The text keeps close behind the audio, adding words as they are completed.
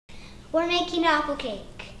We're making apple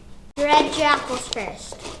cake. Shred your apples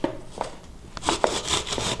first.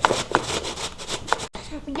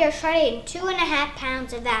 You're shredding 2.5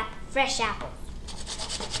 pounds of that fresh apples.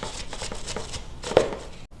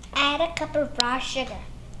 Add a cup of raw sugar.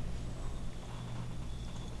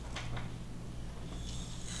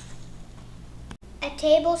 A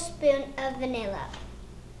tablespoon of vanilla.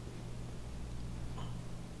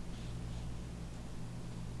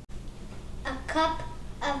 A cup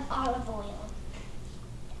of olive oil.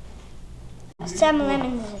 Some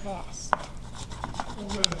lemon zest.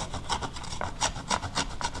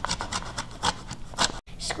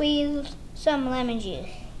 Squeeze some lemon juice.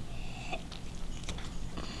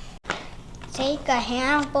 Take a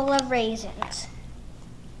handful of raisins.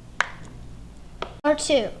 Or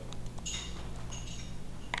 2.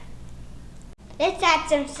 Let's add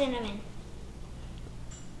some cinnamon.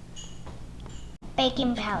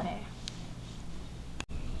 Baking powder.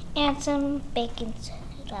 And some baking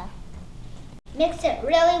soda. Mix it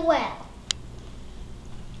really well.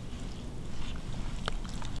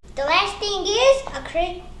 The last thing is a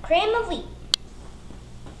cream of wheat.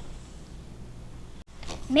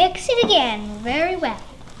 Mix it again very well.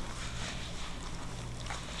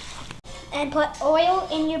 And put oil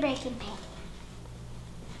in your baking pan.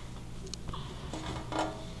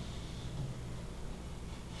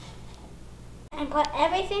 And put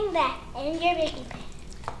everything back in your baking pan.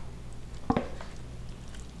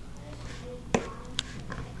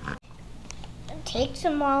 Take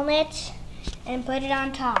some walnuts and put it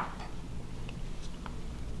on top.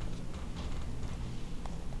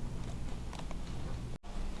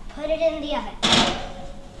 Put it in the oven.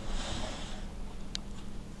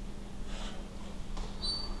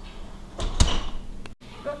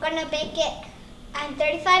 We're going to bake it on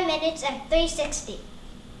 35 minutes at 360.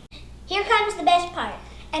 Here comes the best part,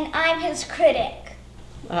 and I'm his critic.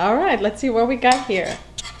 All right, let's see what we got here.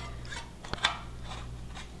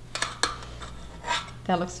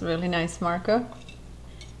 That looks really nice, Marco.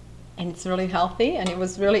 And it's really healthy, and it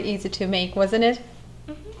was really easy to make, wasn't it?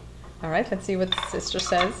 Mm-hmm. All right, let's see what Sister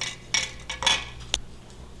says.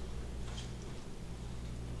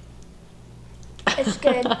 It's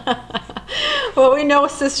good. Well, we know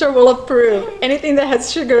Sister will approve. Anything that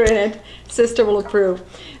has sugar in it, Sister will approve.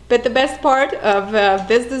 But the best part of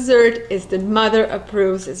this dessert is that Mother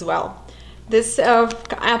approves as well. This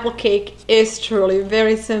apple cake is truly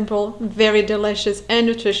very simple, very delicious and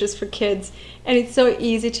nutritious for kids, and it's so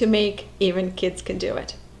easy to make, even kids can do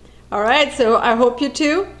it. All right, so I hope you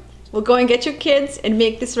too will go and get your kids and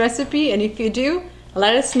make this recipe, and if you do,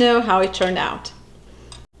 let us know how it turned out.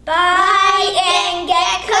 Bye and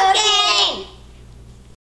get cooking!